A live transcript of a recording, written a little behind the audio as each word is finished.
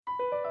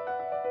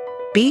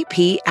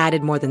BP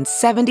added more than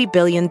 $70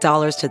 billion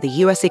to the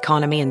U.S.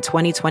 economy in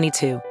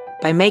 2022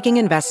 by making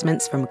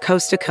investments from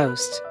coast to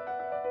coast.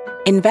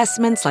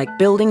 Investments like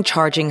building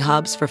charging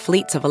hubs for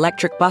fleets of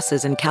electric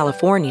buses in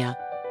California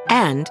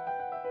and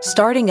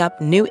starting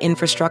up new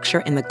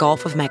infrastructure in the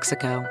Gulf of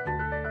Mexico.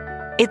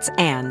 It's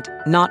and,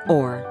 not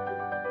or.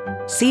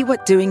 See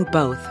what doing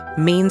both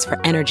means for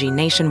energy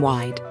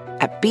nationwide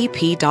at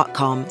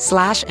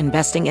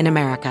bp.com/investing in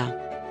America.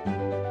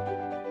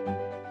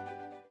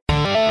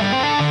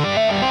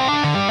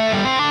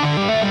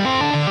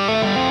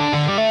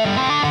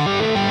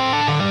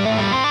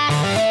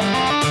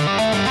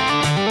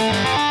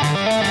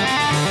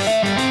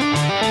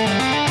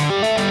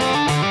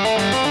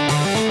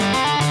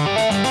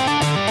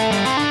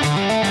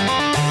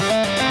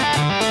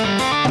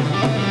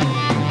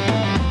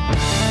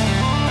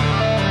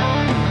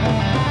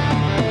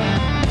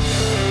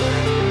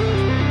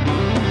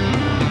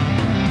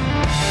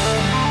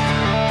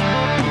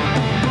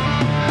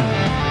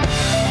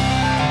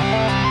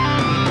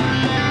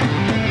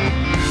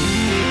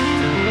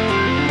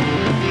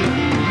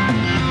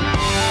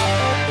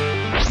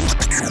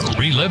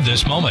 Relive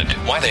this moment.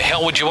 Why the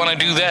hell would you want to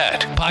do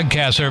that?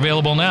 Podcasts are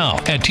available now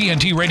at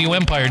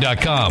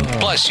TNTRadioEmpire.com.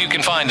 Plus, you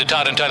can find the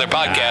Todd and Tyler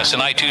podcast on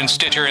iTunes,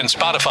 Stitcher, and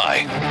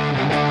Spotify.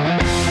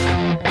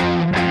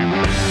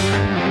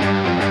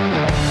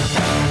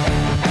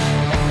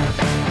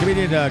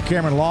 Comedian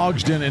Cameron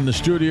Logsdon in the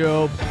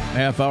studio.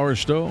 Half hour or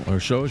so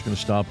is going to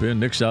stop in.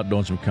 Nick's out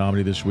doing some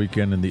comedy this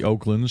weekend in the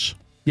Oaklands.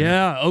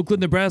 Yeah,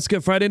 Oakland, Nebraska,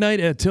 Friday night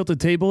at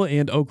Tilted Table,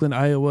 and Oakland,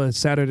 Iowa,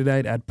 Saturday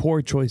night at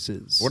Poor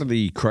Choices. What are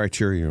the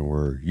criteria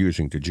we're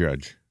using to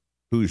judge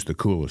who's the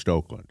coolest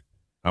Oakland?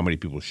 How many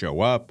people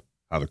show up?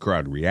 How the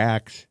crowd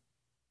reacts?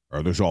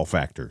 Are those all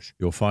factors?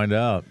 You'll find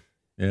out.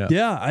 Yeah.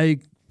 Yeah,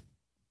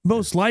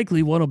 most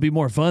likely one will be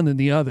more fun than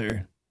the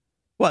other.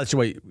 Well, that's the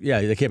way.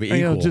 Yeah, they can't be equal.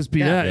 It'll just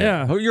be that.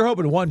 Yeah. You're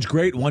hoping one's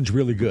great, one's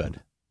really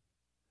good.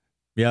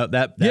 Yeah,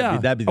 that'd be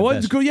the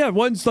one's best. Cool. Yeah,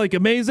 one's like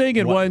amazing,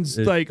 and one's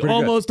like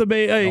almost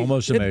amazing.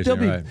 Almost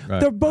amazing. Right.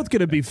 They're both going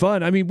to be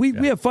fun. I mean, we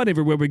have fun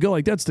everywhere we go.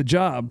 Like that's the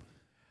job.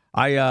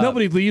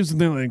 Nobody leaves and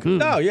they're like, ooh,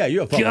 no, yeah,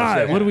 you have fun.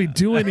 God, what are we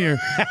doing here?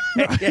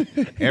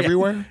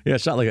 Everywhere? Yeah,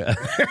 it's not like a.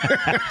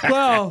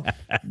 Well,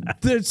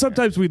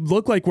 sometimes we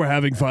look like we're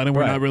having fun and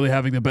we're not really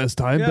having the best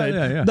time.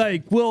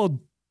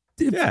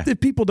 If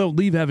people don't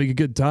leave having a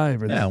good time,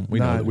 we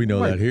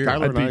know that here.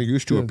 Tyler and I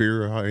used to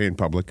appear in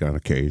public on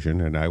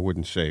occasion, and I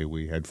wouldn't say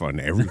we had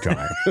fun every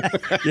time.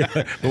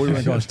 But we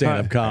weren't going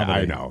stand-up comedy.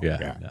 I know.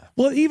 Yeah.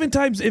 Well, even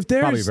times if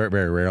there's probably very,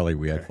 very rarely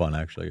we had fun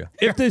actually. Yeah.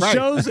 If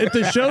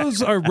the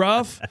shows are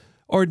rough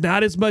or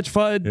not as much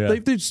fun,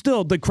 there's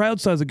still the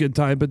crowd still has a good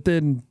time. But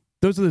then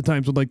those are the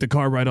times when like the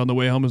car ride on the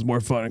way home is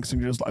more fun because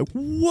you're just like,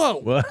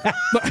 whoa.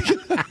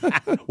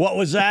 What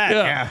was that?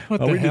 Yeah. What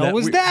the hell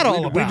was that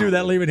all about? We do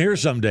that leaving here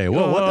someday.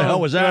 Well, what the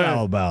hell was that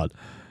all about?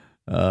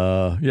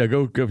 Go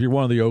if you're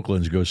one of the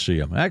Oaklands, go see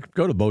them.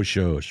 Go to both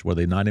shows. Were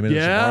they 90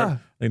 minutes apart?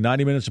 They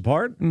 90 minutes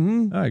apart?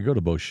 Mm-hmm. All right, go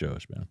to both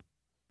shows, man.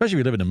 Especially if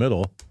you live in the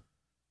middle.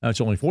 It's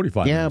only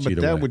 45 minutes but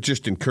either that way. would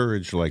just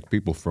encourage like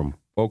people from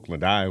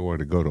Oakland, Iowa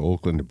to go to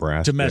Oakland,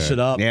 Nebraska. To mess it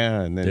up.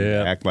 Yeah, and then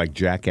act like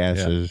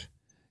jackasses.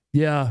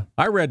 Yeah.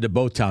 I read that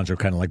both towns are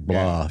kind of like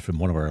blah from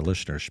one of our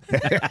listeners.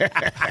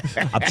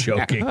 I'm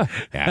joking.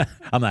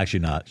 I'm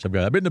actually not.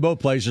 I've been to both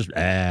places.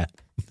 I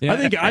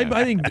think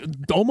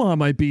Omaha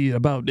might be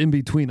about in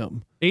between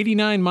them.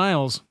 89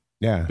 miles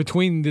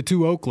between the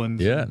two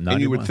Oaklands. Yeah.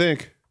 And you would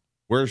think,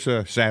 where's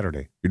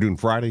Saturday? You're doing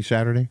Friday,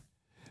 Saturday?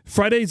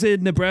 Friday's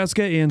in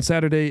Nebraska and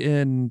Saturday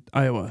in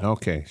Iowa.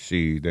 Okay.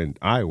 See, then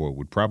Iowa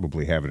would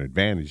probably have an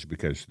advantage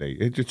because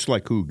it's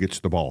like who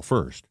gets the ball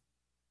first.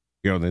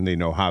 Then they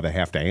know how they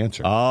have to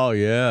answer. Oh,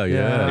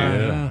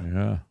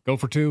 yeah. Go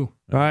for two.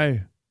 All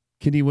right.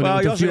 Can you win it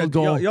with a field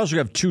goal? You also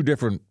have two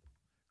different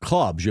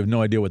clubs. You have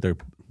no idea what the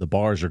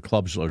bars or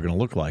clubs are going to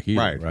look like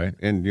either, right?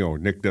 And,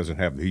 Nick doesn't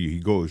have he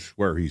goes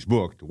where he's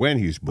booked, when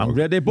he's booked. I'm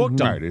glad they booked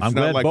him. Right. I'm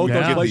glad both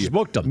those places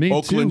booked him.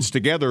 Oakland's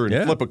together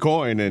and flip a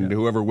coin, and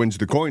whoever wins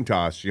the coin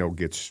toss,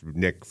 gets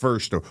Nick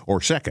first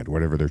or second,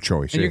 whatever their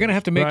choice is. And you're going to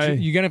have to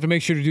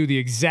make sure to do the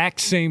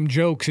exact same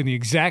jokes in the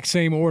exact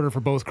same order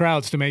for both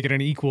crowds to make it an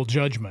equal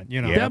judgment.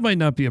 That might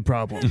not be a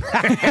problem.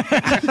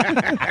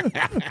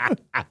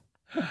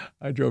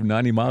 I drove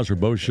 90 miles for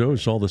both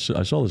shows. I saw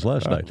this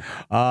last night.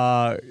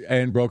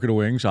 And Broken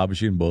Wings,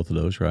 obviously, in both of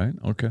those, right?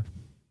 Okay.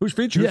 Who's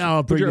featured? Yeah,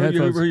 I'll bring who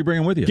are you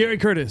bringing with you? Gary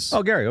Curtis.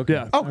 Oh, Gary. Okay.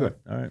 Yeah. Oh, good.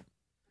 All right.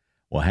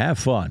 Well, have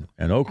fun.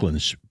 And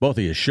Oakland's, both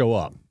of you show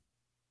up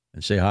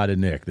and say hi to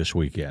Nick this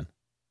weekend.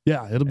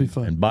 Yeah, it'll be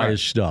fun. And buy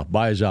his stuff.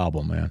 Buy his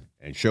album, man.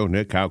 And show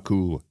Nick how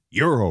cool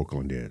your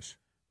Oakland is.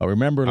 But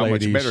remember, how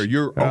ladies. How much better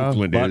your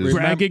Oakland is.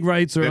 Bragging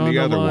rights are on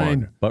the line.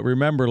 One. But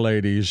remember,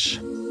 ladies.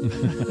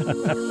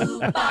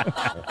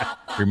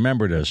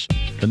 Remember this.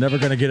 The Never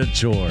Gonna Get It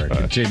Tour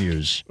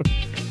continues.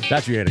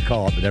 That's what you had to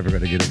call it, the Never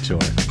Gonna Get It Tour.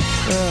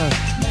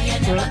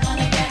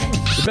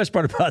 The best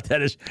part about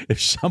that is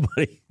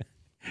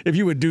if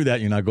you would do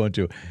that, you're not going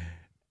to.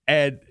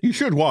 And you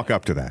should walk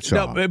up to that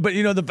song. No, but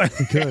you know that's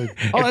a good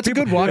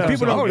walk.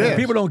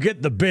 People don't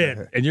get the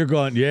bit, and you're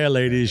going, yeah,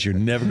 ladies, you're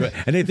never going,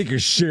 and they think you're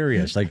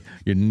serious, like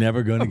you're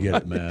never going to get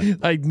it, man.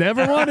 I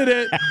never wanted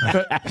it.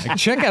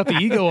 Check out the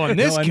ego on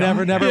this. No, I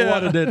never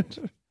wanted it.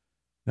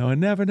 No, I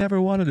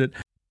never wanted it.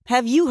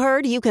 Have you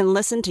heard you can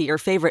listen to your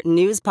favorite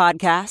news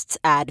podcasts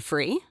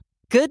ad-free?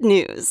 Good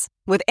news.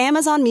 With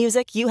Amazon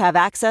Music, you have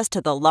access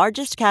to the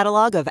largest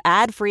catalog of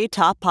ad-free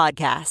top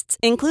podcasts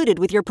included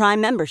with your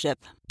Prime membership.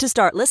 To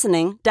start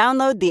listening,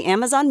 download the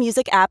Amazon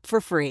Music app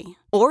for free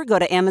or go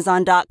to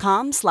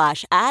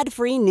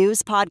amazon.com/ad-free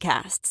news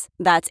podcasts.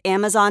 That's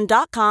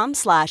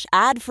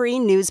amazon.com/ad-free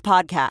news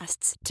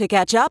podcasts to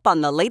catch up on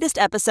the latest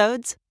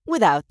episodes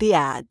without the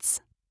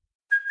ads.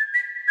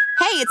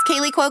 Hey, it's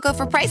Kaylee Cuoco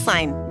for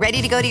Priceline.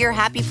 Ready to go to your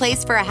happy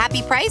place for a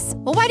happy price?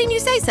 Well, why didn't you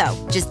say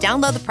so? Just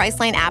download the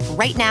Priceline app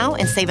right now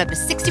and save up to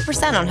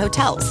 60% on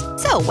hotels.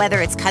 So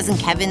whether it's Cousin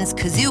Kevin's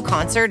Kazoo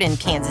Concert in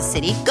Kansas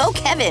City, go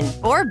Kevin,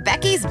 or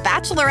Becky's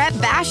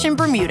Bachelorette Bash in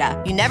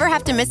Bermuda, you never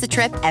have to miss a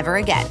trip ever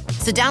again.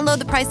 So download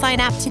the Priceline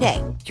app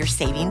today. Your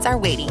savings are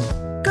waiting.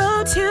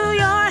 Go to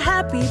your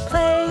happy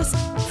place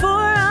for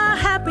a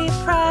happy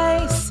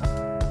price.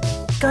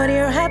 Go to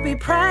your happy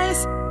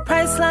price,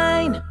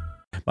 Priceline.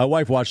 My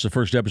wife watched the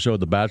first episode of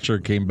The Bachelor,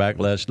 came back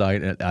last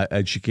night, and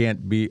I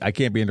can't be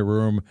in the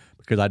room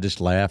because I just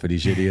laugh at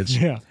these idiots.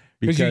 Yeah,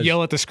 because you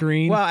yell at the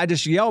screen. Well, I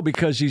just yell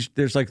because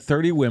there's like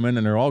 30 women,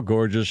 and they're all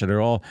gorgeous, and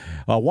they're all.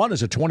 One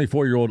is a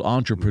 24-year-old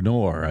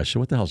entrepreneur. I said,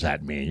 "What the hell does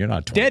that mean? You're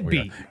not 24."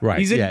 Deadbeat. Right?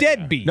 He's a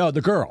deadbeat. No,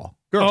 the girl.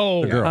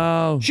 Oh, the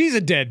girl. She's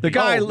a deadbeat. The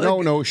guy.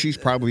 No, she's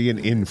probably an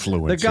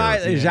influencer. The guy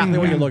exactly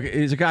what you look.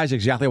 The guy's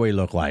exactly what you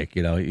look like.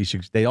 You know,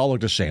 they all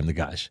look the same. The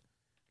guys,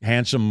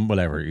 handsome,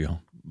 whatever. You know.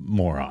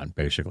 Moron,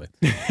 basically.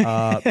 But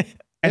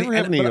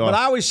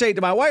I always say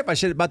to my wife, I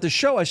said about the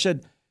show, I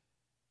said,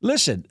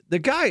 listen, the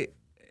guy,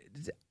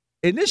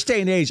 in this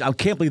day and age, I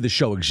can't believe the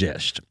show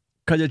exists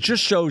because it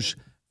just shows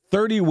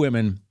 30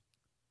 women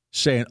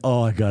saying,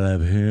 oh, I got to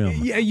have him.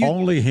 Yeah,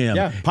 only him.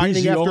 Yeah,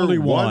 he's the only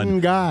one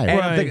guy.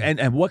 And, right.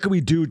 and what can we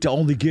do to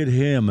only get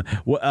him?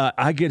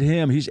 I get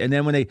him. And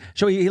then he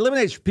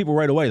eliminates people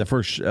right away. The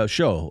first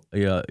show,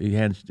 he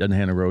doesn't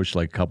hand a rose to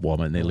like a couple of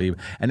them, and they leave.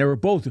 And they were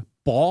both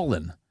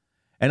bawling.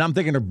 And I'm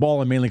thinking they're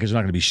balling mainly because they're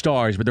not going to be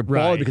stars, but they're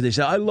balling because they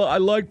said, I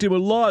liked him a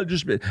lot.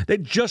 They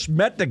just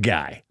met the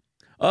guy.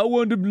 I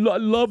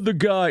love the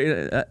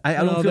guy.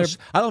 I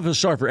don't feel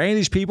sorry for any of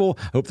these people.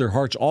 I hope their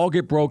hearts all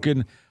get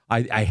broken.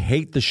 I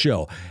hate the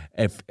show.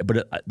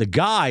 But the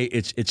guy,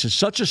 it's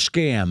such a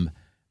scam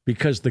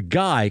because the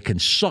guy can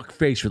suck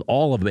face with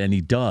all of them, and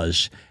he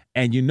does.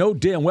 And you know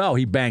damn well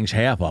he bangs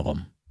half of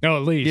them. No,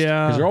 at least.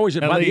 Yeah. Because they're always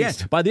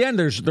by the end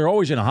they're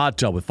always in a hot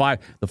tub with the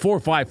 4 or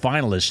 5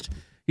 finalists.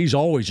 He's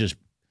always just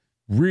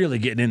really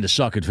getting into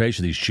sucking face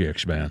with these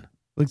chicks, man.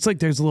 Looks like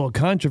there's a little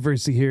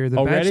controversy here.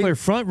 The Bachelor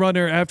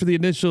frontrunner, after the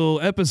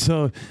initial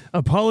episode,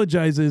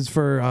 apologizes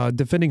for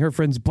defending her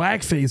friend's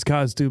blackface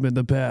costume in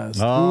the past.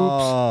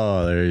 Oh,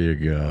 oops. There you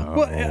go.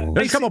 Well,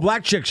 there's a couple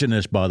black chicks in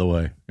this, by the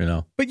way. You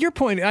know. But your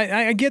point,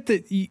 I get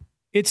that.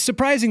 It's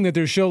surprising that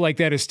their show like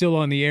that is still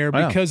on the air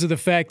because of the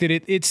fact that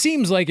it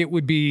seems like it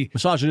would be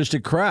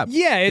misogynistic crap.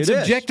 Yeah, it's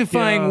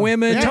objectifying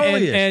women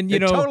and it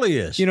totally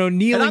is.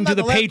 Kneeling to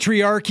the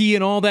patriarchy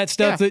and all that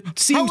stuff that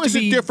seems to be. How is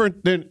it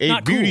different than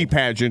a beauty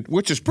pageant,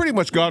 which has pretty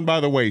much gone by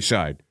the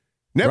wayside?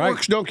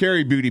 Networks don't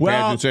carry beauty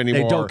pageants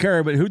anymore. They don't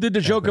carry, but who did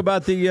the joke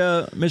about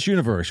the Miss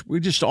Universe? We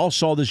just all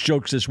saw this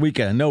joke this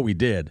weekend. I know we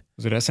did.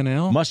 Was it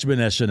SNL? Must have been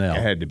SNL.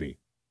 It had to be.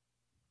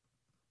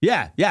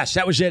 Yes,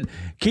 that was it.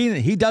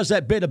 Keenan, he does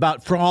that bit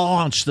about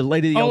France, the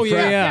lady. Oh,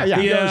 yeah.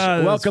 He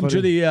goes, welcome to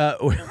the.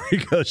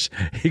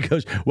 He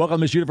goes, welcome to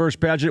Miss Universe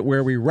pageant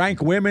where we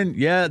rank women.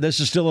 Yeah,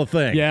 this is still a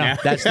thing. Yeah,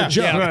 that's the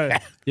joke.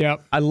 Right. Yeah,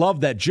 I love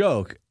that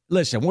joke.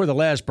 Listen, we're the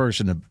last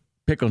person to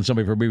pick on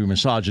somebody for being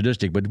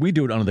misogynistic, but we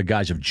do it under the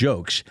guise of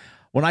jokes.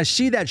 When I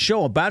see that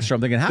show on Bachelor,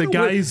 I'm thinking,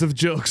 of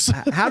jokes.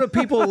 How do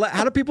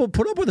people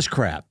put up with this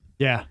crap?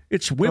 Yeah,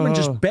 it's women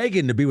just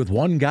begging to be with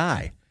one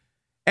guy.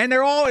 And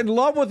they're all in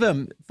love with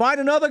him. Find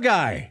another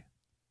guy.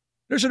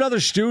 There's another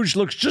stooge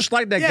looks just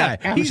like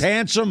that guy. He's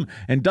handsome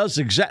and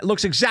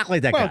looks exactly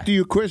like that guy. Well, do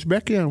you quiz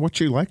Becky on what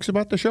she likes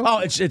about the show? Oh,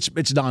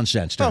 it's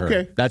nonsense to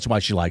her. That's why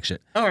she likes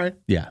it. All right.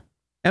 Yeah.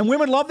 And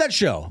women love that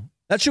show.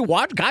 That's who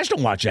watch. Guys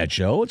don't watch that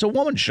show. It's a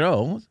woman's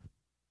show.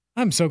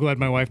 I'm so glad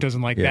my wife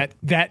doesn't like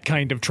that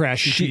kind of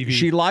trashy TV.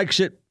 She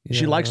likes it. Yeah.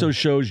 She likes those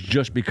shows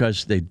just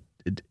because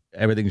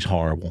everything's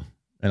horrible.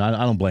 And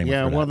I don't blame her.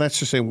 Yeah, for well, that. that's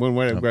the same.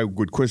 When I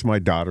would quiz my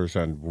daughters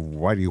on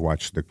why do you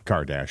watch the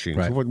Kardashians?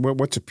 Right.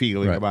 What's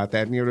appealing about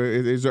that?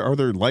 And, are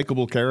there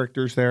likable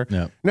characters there?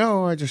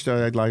 No, I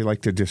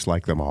like to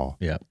dislike them all.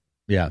 Yeah,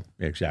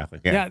 exactly.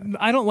 Yeah,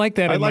 I don't like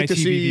that. I like to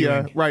see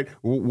viewing.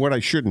 What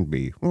I shouldn't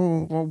be.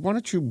 Well, why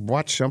don't you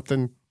watch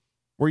something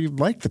where you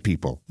like the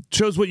people?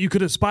 Shows what you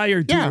could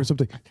aspire to or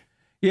something.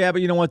 Yeah,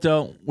 but you know what,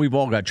 though? We've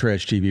all got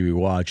trash TV we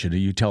watch, and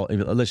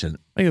listen.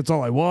 I think that's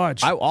all I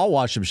watch. I'll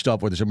watch some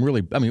stuff where there's some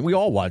really,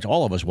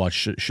 all of us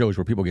watch shows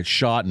where people get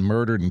shot and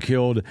murdered and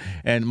killed,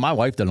 and my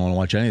wife doesn't want to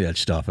watch any of that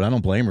stuff, and I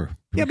don't blame her.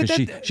 Yeah,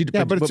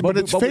 but but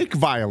it's fake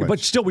violence. But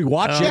still, we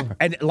watch it,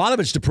 and a lot of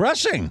it's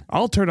depressing.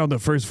 I'll turn on the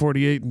first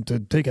 48 to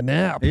take a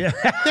nap. Yeah,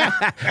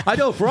 I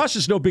know. For us,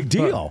 it's no big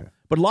deal,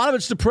 but a lot of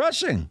it's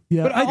depressing.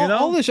 Yeah, but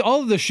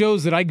all of the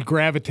shows that I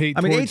gravitate.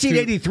 I mean, towards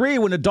 1883,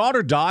 when the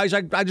daughter dies,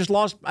 I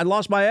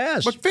lost my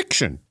ass. But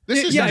fiction.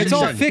 This is it's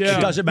all fiction.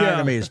 It doesn't matter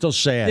to me. It's still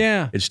sad.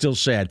 Yeah, it's still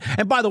sad.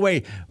 And by the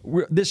way,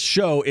 this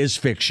show is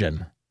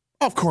fiction.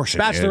 Of course,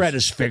 Bachelorette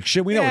is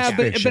fiction. We know it's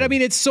fiction. But I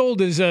mean, it's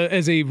sold as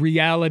a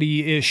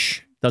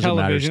reality-ish. Doesn't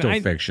matter. It's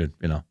television. still fiction.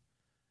 You know.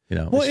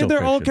 Well, and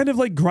they're all kind of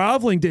like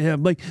groveling to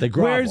him. Like, they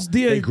grovel. where's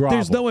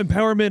there's no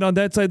empowerment on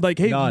that side. Like,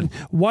 hey,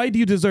 why do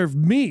you deserve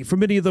me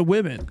from any of the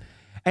women?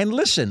 And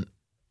listen,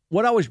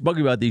 what always bugs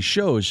me about these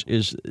shows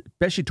is,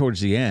 especially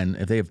towards the end,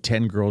 if they have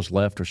 10 girls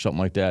left or something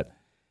like that,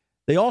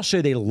 they all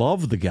say they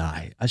love the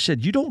guy. I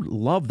said, you don't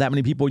love that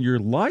many people in your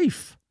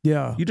life.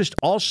 Yeah. You just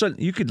all of a sudden,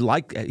 he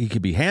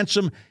could be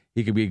handsome,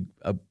 he could be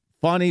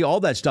funny, all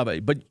that stuff,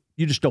 but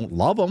you just don't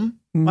love him.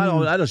 Mm-hmm.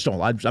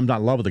 I'm not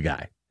in love with the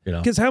guy.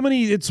 Because how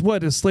many? It's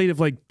what, a slate of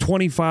like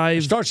 25.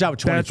 It starts out with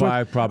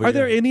 25, probably. Are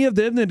there any of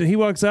them that he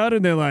walks out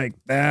and they're like,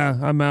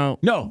 I'm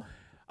out? No,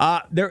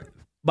 but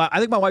I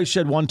think my wife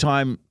said one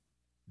time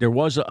there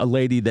was a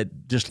lady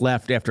that just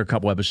left after a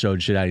couple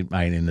episodes. Said,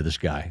 I ain't into this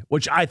guy,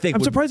 which I think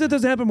I'm surprised that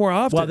doesn't happen more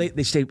often. Well,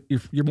 they stay.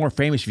 You're more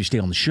famous if you stay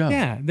on the show.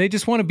 Yeah, they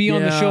just want to be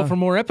on the show for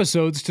more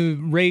episodes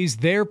to raise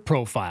their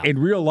profile. In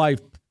real life,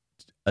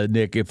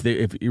 Nick, if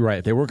you're right,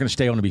 if they weren't going to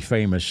stay on to be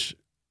famous,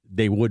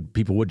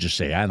 people would just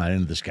say, I'm not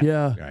into this guy.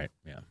 Yeah. Right.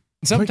 Yeah.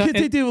 Sometimes can't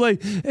they do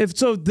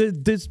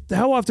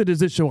how often is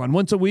this show on?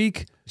 Once a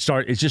week?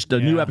 It's just a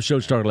new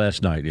episode started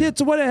last night. Yeah,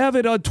 so why not have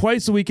it on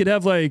twice a week and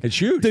have like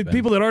it's huge, the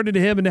people that aren't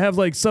into him and have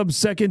like some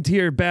second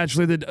tier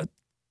bachelor that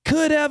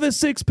could have a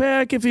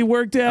 6-pack if he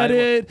worked at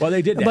it. Well,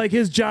 they did that. Like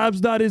his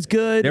job's not as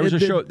good. There was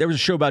a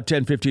show about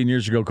 10, 15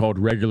 years ago called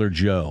Regular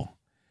Joe.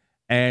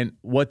 And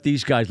what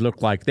these guys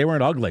looked like, they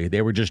weren't ugly.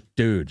 They were just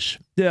dudes.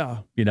 Yeah.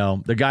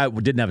 The guy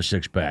didn't have a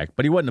 6-pack,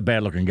 but he wasn't a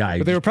bad-looking guy.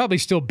 But they were probably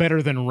still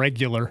better than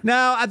regular.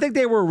 No, I think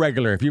they were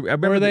regular. If you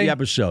remember the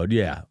episode,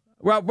 yeah.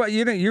 Well,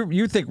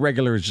 you think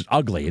regular is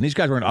ugly, and these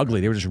guys weren't ugly.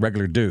 They were just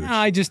regular dudes.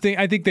 I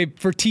think they,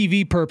 for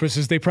TV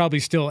purposes, they probably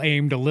still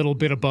aimed a little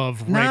bit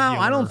above regular. No,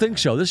 I don't think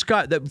so. This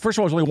guy, first of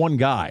all, there's only one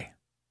guy.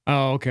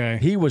 Oh, okay.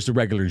 He was the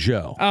regular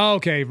Joe. Oh,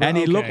 okay. And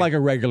he looked like a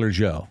regular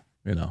Joe,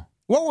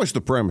 What was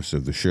the premise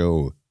of the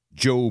show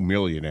Joe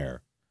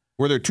Millionaire?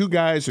 Were there two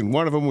guys and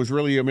one of them was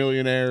really a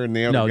millionaire and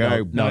the other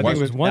guy? No, I think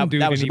it was one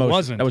dude and he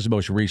wasn't. That was the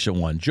most recent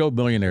one. Joe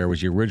Millionaire was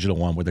the original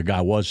one where the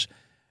guy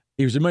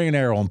he was a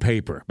millionaire on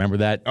paper. Remember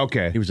that?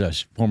 Okay. He was a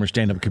former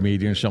stand-up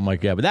comedian or something like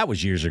that. But that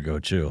was years ago,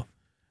 too.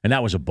 And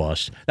that was a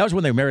bust. That was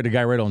when they married the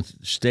guy right on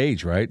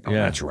stage, right? Oh,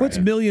 yeah, that's right. What's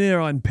millionaire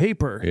on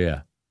paper?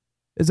 Yeah.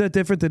 Is that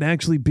different than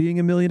actually being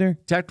a millionaire?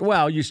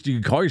 Well, you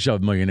can call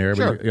yourself a millionaire,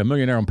 sure. But a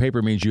millionaire on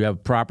paper means you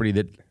have property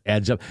that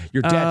adds up.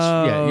 Your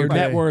debts, your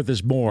net worth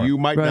is more. You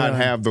might not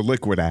have the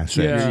liquid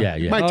assets. Yeah.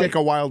 It might take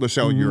a while to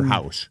sell your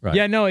house. Right.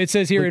 Yeah, no, it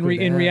says here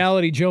in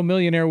reality, Joe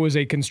Millionaire was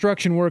a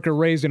construction worker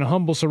raised in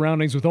humble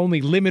surroundings with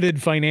only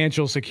limited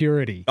financial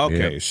security.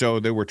 Okay, so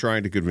they were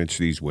trying to convince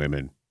these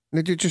women.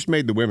 It just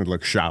made the women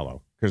look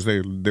shallow because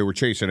they were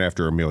chasing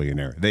after a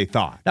millionaire, they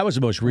thought. That was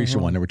the most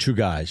recent one. There were two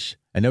guys,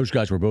 and those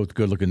guys were both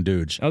good-looking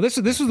dudes. Oh, this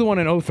was the one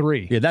in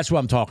 2003. Yeah, that's what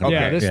I'm talking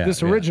about. Yeah,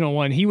 this original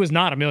one, he was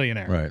not a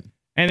millionaire. Right.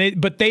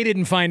 But they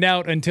didn't find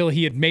out until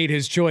he had made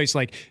his choice.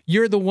 Like,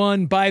 you're the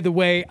one, by the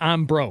way,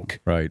 I'm broke.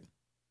 Right.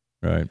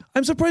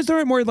 I'm surprised there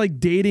aren't more like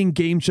dating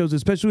game shows,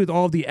 especially with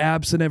all the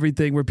apps and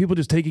everything, where people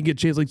just taking a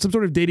chance, like some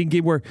sort of dating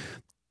game where,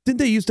 didn't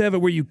they used to have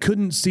it where you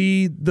couldn't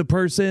see the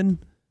person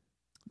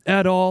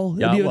at all?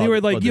 Yeah, they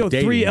were like,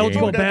 three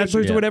eligible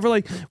bachelors or whatever.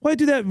 Like, why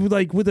do that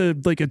like with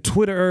a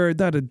Twitter or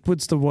not?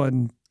 What's the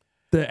one?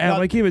 The app,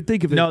 I can't even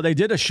think of it. No, they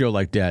did a show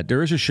like that.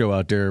 There is a show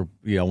out there,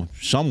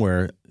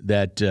 somewhere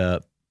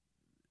that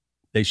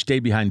they stayed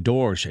behind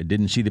doors and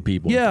didn't see the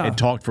people. Yeah. And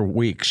talked for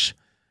weeks.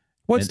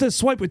 What's the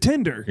swipe with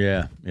Tinder?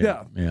 Yeah.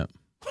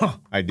 Huh.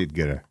 I did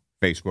get a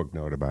Facebook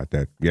note about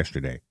that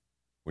yesterday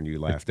when you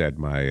laughed at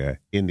my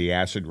In the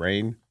Acid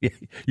Rain. Yeah,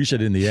 you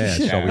said in the ass,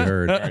 so we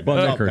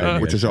heard.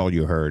 Which is all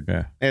you heard.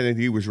 Yeah. And then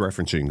he was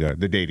referencing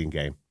the dating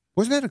game.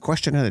 Wasn't that a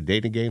question on the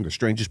dating game, the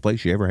strangest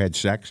place you ever had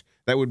sex?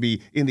 That would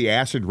be In the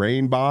Acid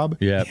Rain, Bob?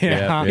 Yeah.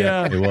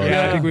 It was.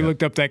 Yeah, I think we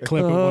looked up that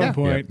clip at one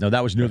point. Yeah. No,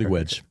 that was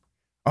Newlyweds.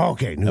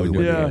 Okay,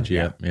 Newlyweds.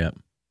 Yeah.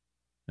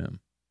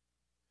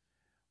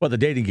 Well, the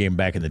dating game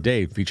back in the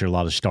day featured a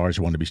lot of stars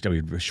who wanted to be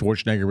studied.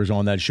 Schwarzenegger was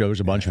on that show. There's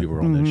a bunch of people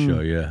were on that show,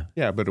 yeah.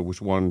 Yeah, but it was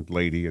one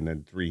lady and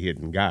then three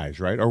hidden guys,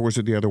 right? Or was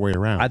it the other way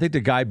around? I think the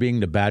guy being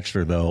the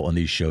bachelor, though, on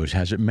these shows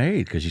has it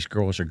made because these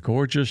girls are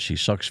gorgeous. He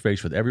sucks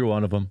face with every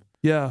one of them.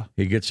 Yeah.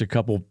 He gets a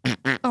couple,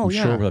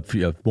 sure,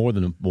 more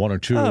than one or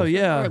two. Oh,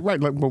 yeah. Right.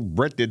 Like, well,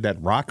 Brett did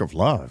that Rock of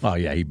Love. Oh,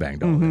 yeah, he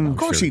banged all that. Of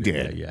course he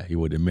did. Yeah, he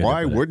would admit it.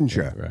 Why wouldn't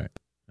you? Right.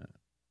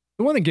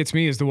 The one that gets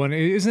me is the one,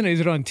 is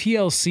it on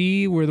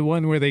TLC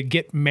where they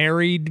get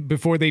married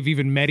before they've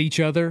even met each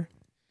other?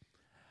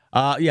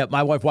 Yeah,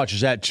 my wife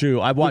watches that too.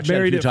 I've watched that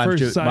a few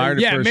times too.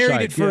 Married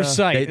at First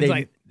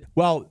Sight.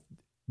 Well,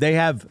 they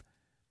have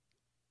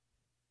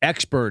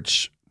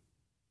experts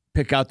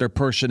pick out their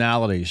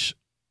personalities,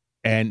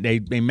 and they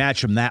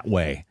match them that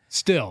way.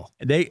 Still.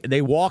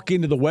 They walk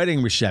into the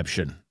wedding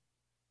reception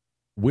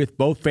with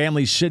both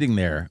families sitting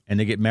there, and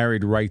they get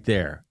married right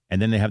there.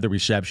 And then they have the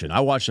reception.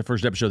 I watched the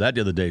first episode of that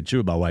the other day, too,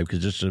 with my wife, because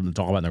just to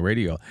talk about it on the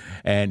radio.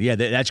 And, yeah,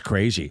 that's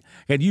crazy.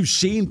 And you've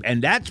seen –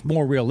 and that's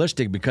more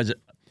realistic because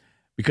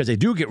they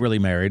do get really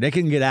married. They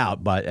can get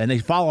out, and they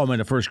follow them in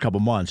the first couple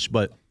months.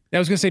 But I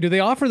was going to say, do they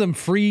offer them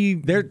free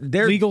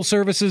legal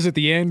services at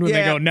the end when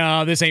they go,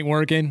 no, this ain't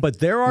working? But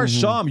there are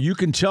some you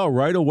can tell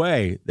right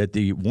away that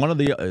one of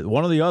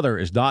the other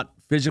is not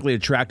physically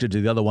attracted to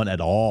the other one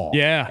at all.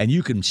 Yeah. And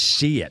you can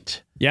see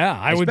it. Yeah,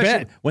 I would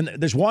bet. When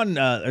there's one,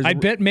 I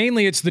bet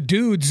mainly it's the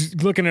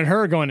dudes looking at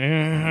her going,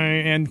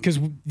 and because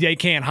they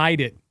can't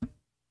hide it.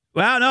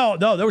 Well,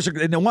 no. There was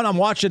in the one I'm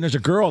watching. There's a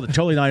girl that's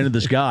totally not into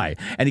this guy,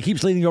 and he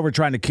keeps leaning over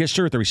trying to kiss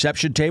her at the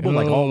reception table,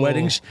 like all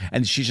weddings,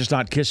 and she's just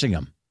not kissing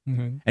him.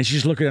 Mm-hmm. And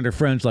she's looking at her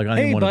friends like, I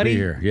didn't want to be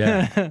here.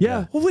 Yeah,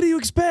 yeah. Well, what do you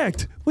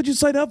expect? What'd you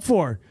sign up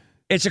for?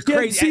 It's a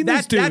crazy.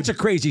 That's a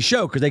crazy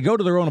show because they go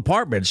to their own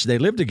apartments. They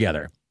live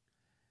together,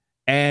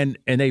 and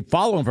they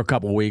follow him for a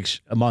couple of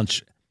weeks,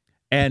 months.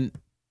 And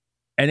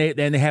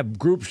they have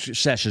group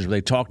sessions where they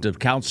talk to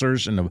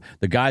counselors and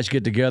the guys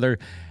get together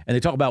and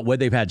they talk about when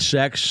they've had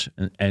sex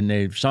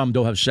and some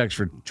don't have sex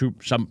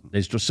some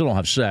they still don't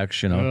have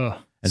sex, and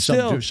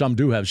some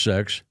do have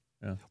sex.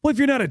 Yeah. Well, if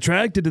you're not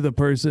attracted to the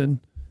person,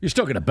 you're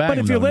still gonna bang. But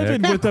if you're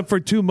living with them for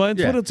 2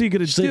 months, what else are you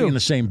gonna do? Sleeping in the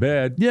same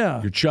bed.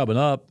 Yeah, you're chubbing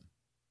up.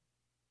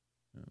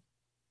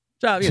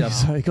 So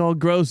it's like all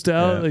grossed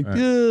out,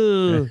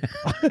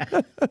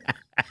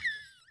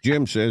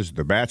 Jim says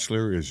The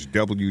Bachelor is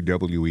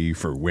WWE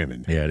for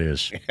women. Yeah, it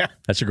is.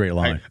 That's a great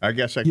line. I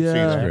guess I can see that.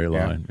 That's a great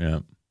line, yeah.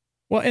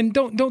 Well, and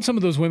don't some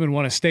of those women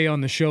want to stay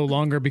on the show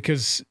longer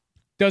because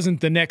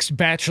doesn't the next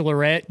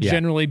Bachelorette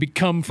generally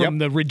become from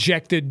the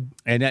rejected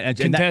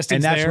contestants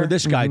and that's there? with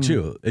this guy,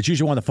 too. It's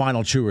usually one of the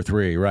final 2 or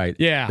 3, right?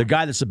 Yeah. The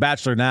guy that's the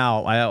Bachelor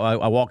now,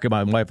 I walk in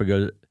my wife and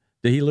go,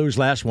 did he lose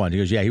last one? He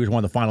goes, yeah, he was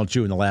one of the final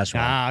 2 in the last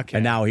one. Okay.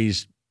 And now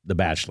he's the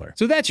Bachelor.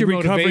 So that's your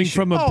recovering motivation.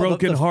 from a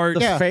broken heart.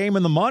 The fame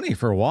and the money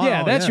for a while.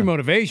 Yeah, that's your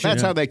motivation.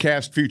 That's how they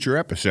cast future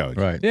episodes.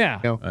 Right.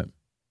 Yeah. Right.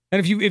 And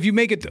if you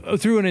make it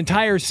through an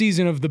entire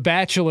season of The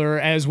Bachelor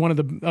as one of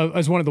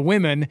the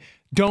women,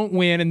 don't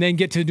win, and then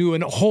get to do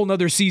a whole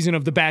nother season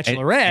of The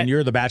Bachelorette, and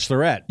you're the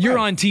Bachelorette. You're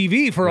on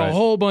TV for a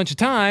whole bunch of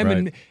time,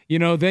 and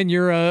then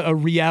you're a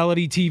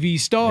reality TV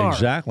star.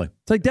 Exactly.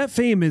 It's like that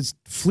fame is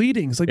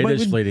fleeting. It's like it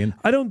is fleeting.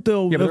 I don't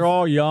know. Yeah, but they're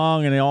all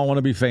young and they all want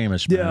to be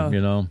famous.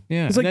 Man,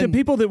 Yeah. It's like the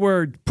people that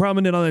were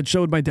prominent on that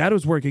show my dad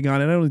was working on.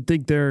 And I don't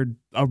think they're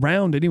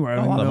around anywhere.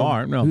 A lot of them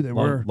aren't. No, who they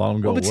were. A lot of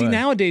them go but away. see,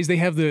 nowadays they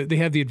have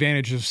the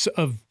advantage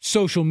of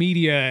social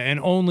media and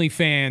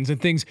OnlyFans and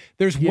things.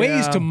 There's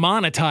ways to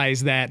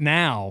monetize that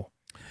now.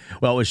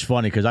 Well, it was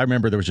funny because I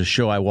remember there was a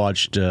show I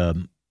watched.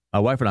 My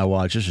wife and I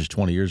watched. This was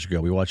 20 years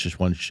ago. We watched this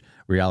one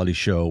reality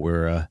show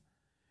where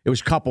it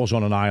was couples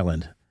on an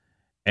island,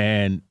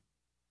 and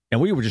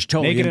we were just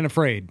totally naked and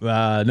afraid.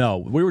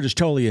 No, we were just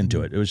totally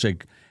into it. It was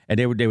like, and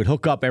they would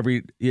hook up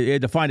you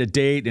had to find a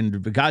date,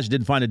 and the guys who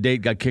didn't find a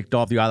date got kicked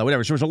off the island,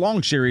 whatever. So it was a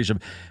long series of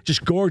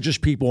just gorgeous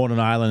people on an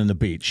island and the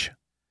beach,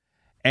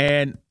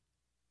 and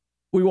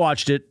we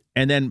watched it.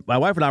 And then my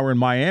wife and I were in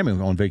Miami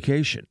on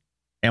vacation,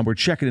 and we're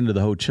checking into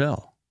the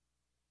hotel.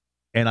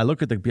 And I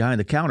look at behind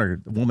the counter,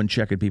 the woman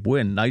checking people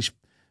in, nice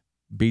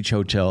beach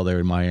hotel there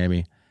in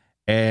Miami.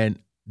 And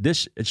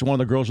it's one of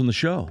the girls on the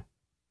show.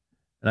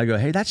 And I go,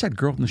 hey, that's that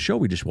girl from the show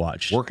we just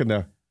watched. Working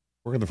the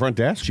front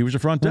desk? She was a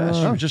front desk.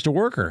 She was just a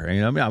worker. I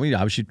mean,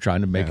 obviously trying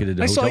to make it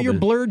into a hotel. I saw your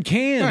blurred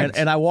can.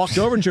 And I walked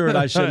over to her and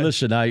I said,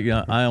 listen, I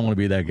don't want to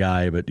be that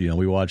guy, but,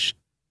 we watched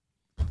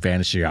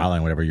Fantasy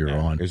Island, whatever you were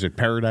on. Is it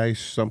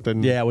Paradise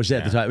something? Yeah, it was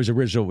at the time. It was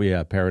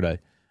original, Paradise.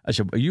 I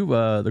said, are you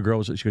the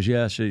girl? She goes,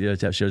 yes.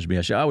 That shows me.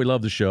 I said, we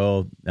love the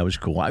show. That was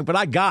cool. But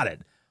I got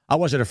it. I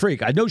wasn't a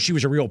freak. I know she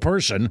was a real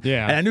person.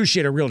 Yeah. And I knew she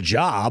had a real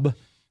job.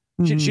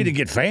 She didn't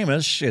get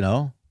famous,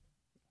 And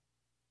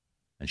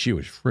she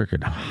was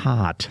freaking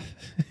hot.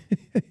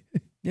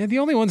 Yeah, the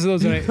only ones of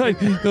those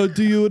that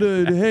do you want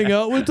to hang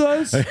out with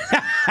us?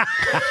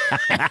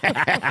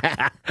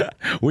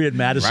 We had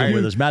Madison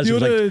with us.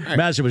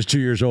 Madison was 2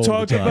 years old.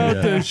 Talk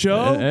about the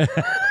show?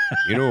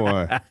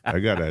 I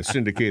got a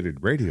syndicated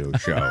radio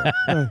show.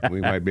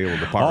 We might be able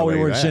to parlay we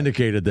weren't that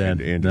syndicated then.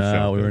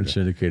 No, we weren't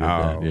syndicated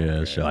then. Yeah,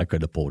 okay. so I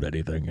couldn't have pulled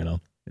anything,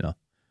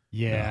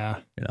 Yeah.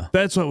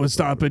 That's what was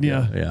stopping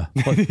you. Yeah.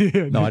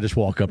 No, I just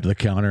walk up to the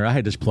counter. I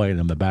had this playing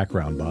in the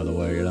background, by the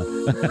way,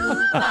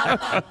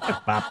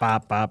 Pop,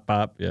 pop, pop,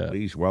 pop. Yeah.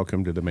 Please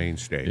welcome to the main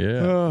stage.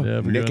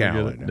 Yeah. Nick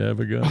Allen.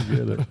 Never gonna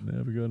get it.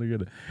 Never gonna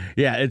get it.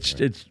 Yeah, it's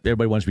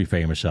everybody wants to be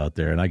famous out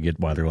there, and I get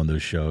why they're on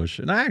those shows.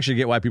 And I actually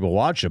get why people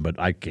watch them, but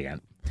I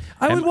can't.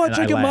 I would watch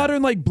a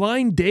modern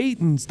blind date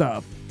and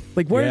stuff.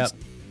 Like where's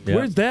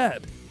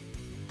that?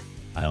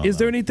 I don't Is know.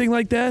 there anything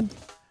like that?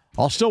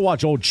 I'll still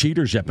watch old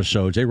Cheaters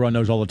episodes. They run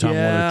those all the time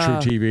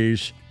on the True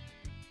TVs.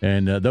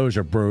 And those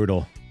are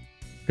brutal.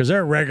 because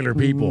they're regular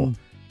people.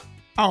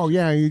 Oh,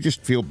 yeah, you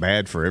just feel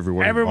bad for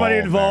everyone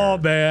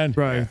involved, man.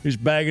 Right. He's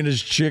bagging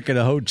his chick at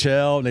a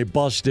hotel, and they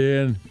bust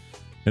in,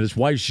 and his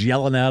wife's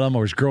yelling at him,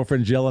 or his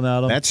girlfriend's yelling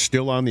at him. That's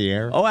still on the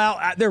air? Oh, well,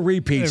 they're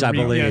repeats, I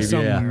believe.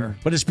 Yeah.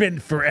 But it's been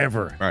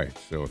forever. Right.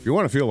 So if you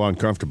want to feel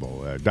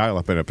uncomfortable, dial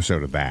up an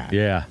episode of that.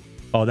 Yeah.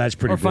 Oh, that's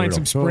pretty brutal. Or find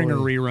some Springer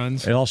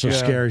reruns. It also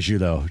scares you,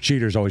 though.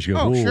 Cheaters always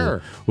go, ooh.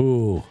 Sure.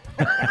 Ooh.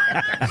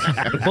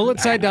 The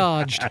bullets I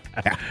dodged.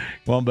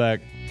 One back.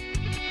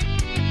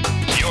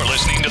 You're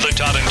listening to the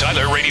Todd and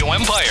Tyler Radio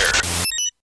Empire.